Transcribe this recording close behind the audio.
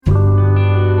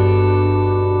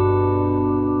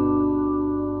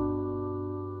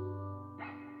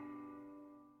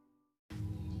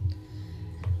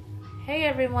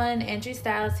everyone, Angie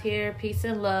Styles here. Peace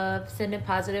and love, sending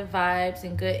positive vibes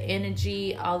and good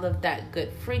energy, all of that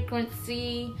good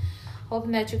frequency.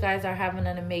 Hoping that you guys are having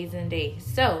an amazing day.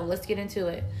 So let's get into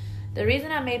it. The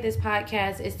reason I made this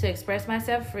podcast is to express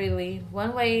myself freely.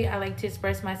 One way I like to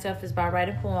express myself is by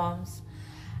writing poems.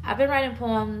 I've been writing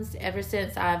poems ever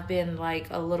since I've been like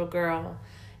a little girl.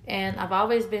 And I've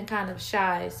always been kind of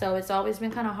shy. So it's always been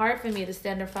kind of hard for me to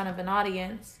stand in front of an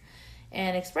audience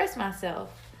and express myself.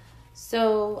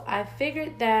 So I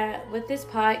figured that with this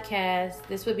podcast,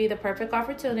 this would be the perfect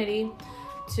opportunity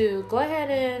to go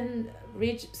ahead and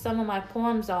read some of my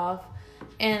poems off.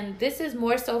 And this is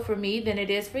more so for me than it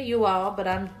is for you all, but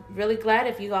I'm really glad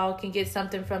if you all can get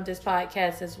something from this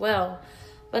podcast as well.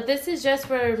 But this is just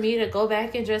for me to go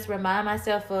back and just remind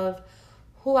myself of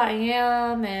who I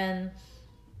am and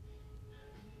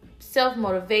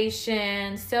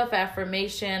self-motivation,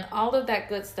 self-affirmation, all of that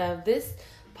good stuff. This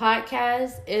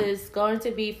podcast is going to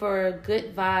be for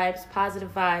good vibes,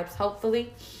 positive vibes.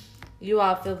 Hopefully, you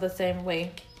all feel the same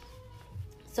way.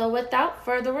 So without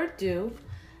further ado,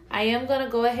 I am going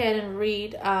to go ahead and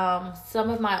read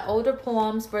some of my older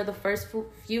poems for the first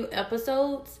few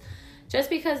episodes.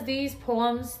 Just because these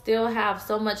poems still have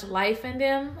so much life in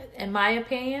them, in my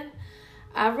opinion.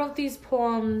 I wrote these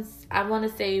poems, I want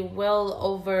to say, well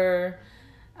over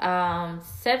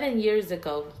 7 years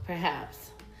ago, perhaps.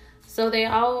 So they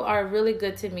all are really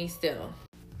good to me still.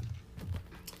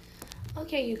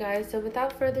 Okay, you guys, so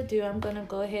without further ado, I'm going to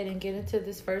go ahead and get into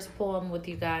this first poem with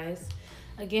you guys.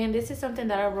 Again, this is something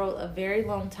that I wrote a very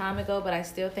long time ago, but I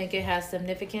still think it has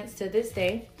significance to this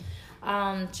day.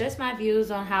 Just my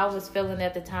views on how I was feeling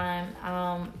at the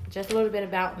time. Just a little bit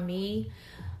about me.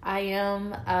 I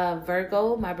am a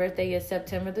Virgo. My birthday is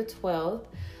September the 12th.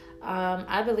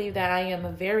 I believe that I am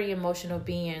a very emotional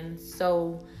being.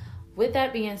 So with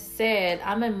that being said,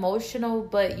 I'm emotional,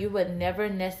 but you would never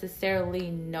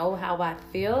necessarily know how I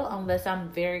feel unless I'm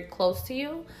very close to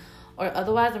you. Or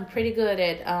otherwise, I'm pretty good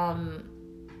at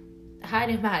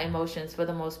hiding my emotions for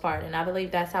the most part. And I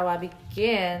believe that's how I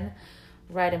began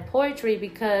writing poetry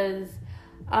because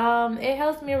it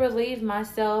helps me relieve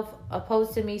myself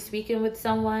opposed to me speaking with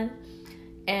someone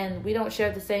and we don't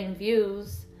share the same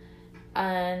views.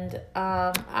 And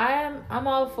I'm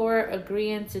all for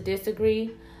agreeing to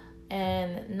disagree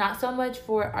and not so much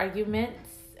for arguments.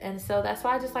 And so that's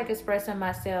why I just like expressing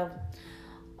myself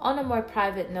on a more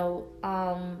private note.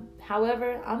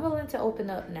 However, I'm willing to open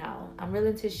up now. I'm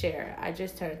willing to share. I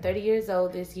just turned 30 years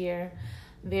old this year.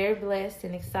 Very blessed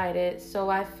and excited. So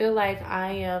I feel like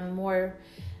I am more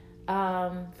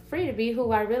free to be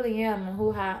who I really am and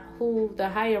who the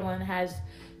higher one has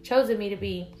chosen me to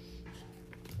be.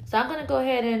 So I'm going to go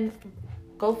ahead and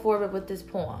go forward with this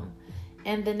poem.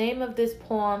 And the name of this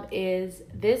poem is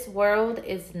This World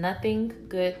Is Nothing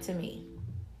Good to Me.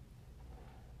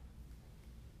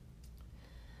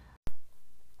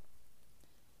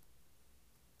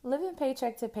 Living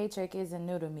paycheck to paycheck isn't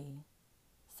new to me.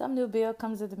 Some new bill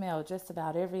comes in the mail just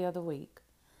about every other week.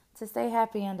 To stay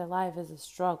happy and alive is a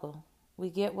struggle. We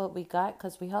get what we got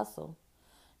because we hustle.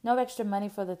 No extra money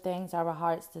for the things our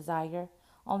hearts desire.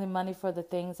 Only money for the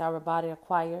things our body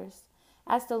acquires.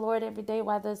 Ask the Lord every day,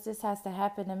 why does this has to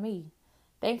happen to me?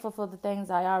 Thankful for the things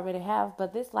I already have,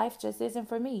 but this life just isn't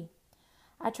for me.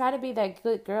 I try to be that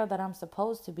good girl that I'm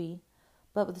supposed to be,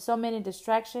 but with so many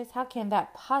distractions, how can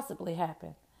that possibly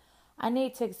happen? I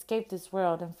need to escape this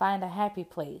world and find a happy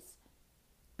place.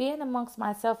 Being amongst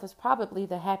myself is probably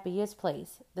the happiest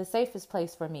place, the safest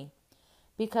place for me,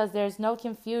 because there's no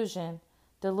confusion,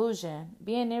 delusion,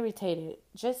 being irritated,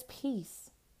 just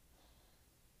peace.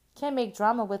 Can't make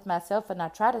drama with myself and I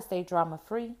try to stay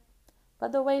drama-free,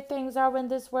 but the way things are in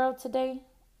this world today,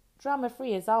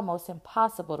 drama-free is almost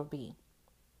impossible to be.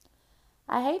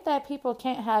 I hate that people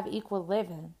can't have equal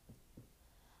living.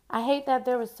 I hate that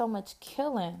there is so much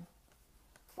killing.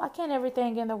 Why can't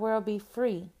everything in the world be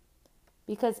free?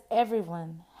 Because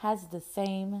everyone has the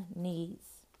same needs.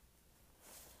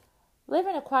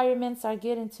 Living requirements are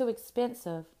getting too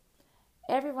expensive.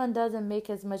 Everyone doesn't make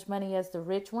as much money as the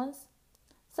rich ones.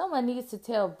 Someone needs to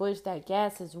tell Bush that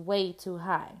gas is way too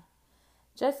high.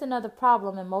 Just another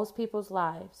problem in most people's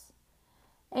lives.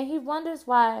 And he wonders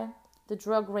why the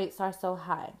drug rates are so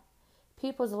high.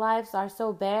 People's lives are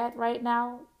so bad right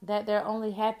now that they're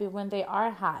only happy when they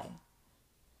are high.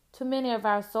 Too many of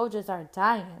our soldiers are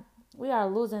dying. We are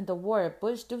losing the war.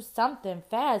 Bush, do something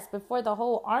fast before the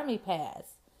whole army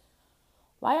pass.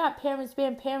 Why aren't parents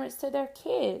being parents to their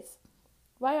kids?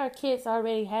 Why are kids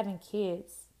already having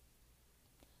kids?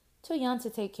 Too young to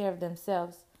take care of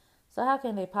themselves, so how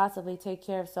can they possibly take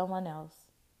care of someone else?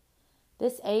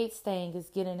 This AIDS thing is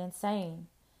getting insane.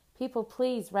 People,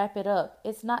 please wrap it up.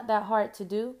 It's not that hard to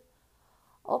do.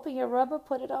 Open your rubber,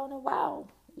 put it on, and wow,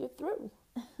 you're through.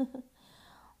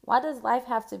 Why does life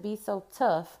have to be so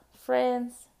tough?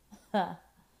 Friends aren't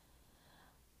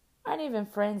even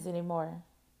friends anymore.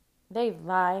 They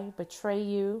lie, betray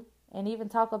you, and even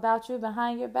talk about you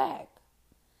behind your back.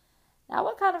 Now,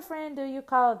 what kind of friend do you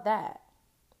call that?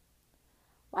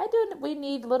 Why do we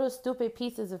need little stupid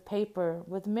pieces of paper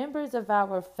with members of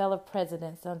our fellow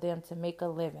presidents on them to make a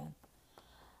living?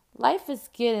 Life is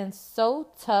getting so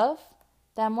tough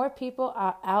that more people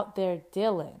are out there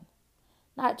dealing,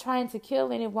 not trying to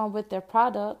kill anyone with their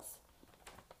products,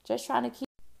 just trying to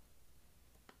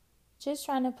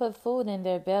put food in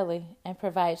their belly and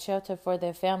provide shelter for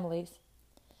their families.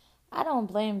 I don't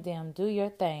blame them. Do your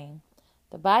thing.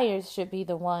 The buyers should be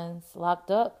the ones locked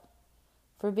up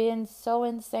for being so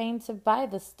insane to buy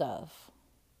the stuff.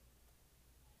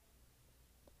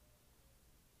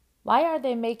 Why are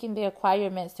they making the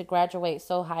requirements to graduate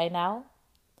so high now?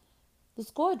 The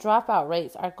school dropout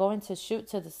rates are going to shoot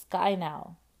to the sky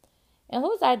now. And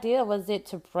whose idea was it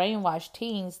to brainwash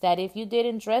teens that if you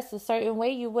didn't dress a certain way,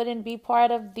 you wouldn't be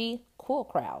part of the cool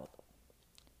crowd?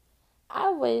 I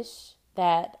wish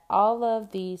that all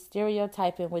of the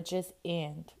stereotyping would just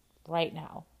end right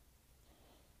now.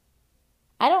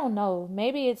 I don't know.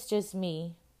 Maybe it's just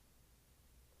me.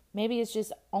 Maybe it's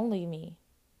just only me.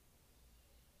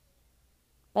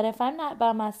 But if I'm not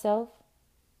by myself,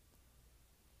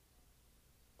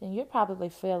 then you're probably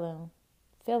feeling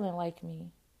like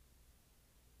me.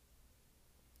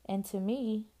 And to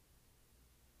me,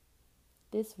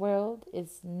 this world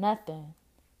is nothing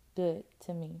good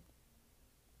to me.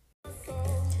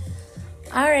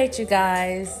 All right, you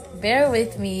guys, bear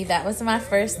with me. That was my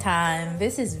first time.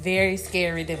 This is very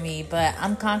scary to me, but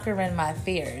I'm conquering my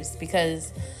fears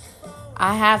because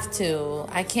I have to.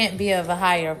 I can't be of a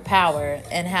higher power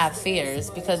and have fears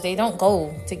because they don't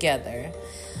go together.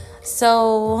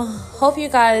 So, hope you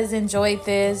guys enjoyed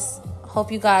this.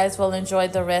 Hope you guys will enjoy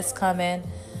the rest coming.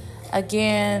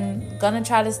 Again, gonna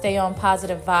try to stay on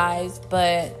positive vibes,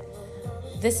 but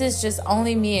this is just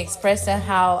only me expressing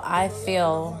how I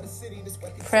feel,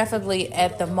 preferably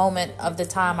at the moment of the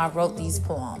time I wrote these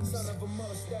poems.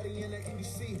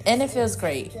 And it feels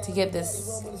great to get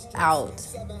this out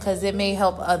because it may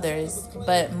help others,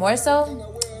 but more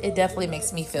so, it definitely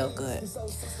makes me feel good.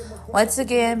 Once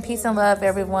again, peace and love,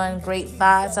 everyone. Great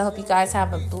vibes. I hope you guys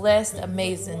have a blessed,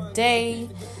 amazing day.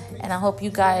 And I hope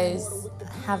you guys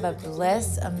have a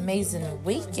blessed, amazing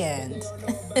weekend.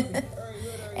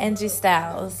 Angie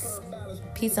Styles.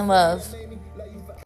 Peace and love.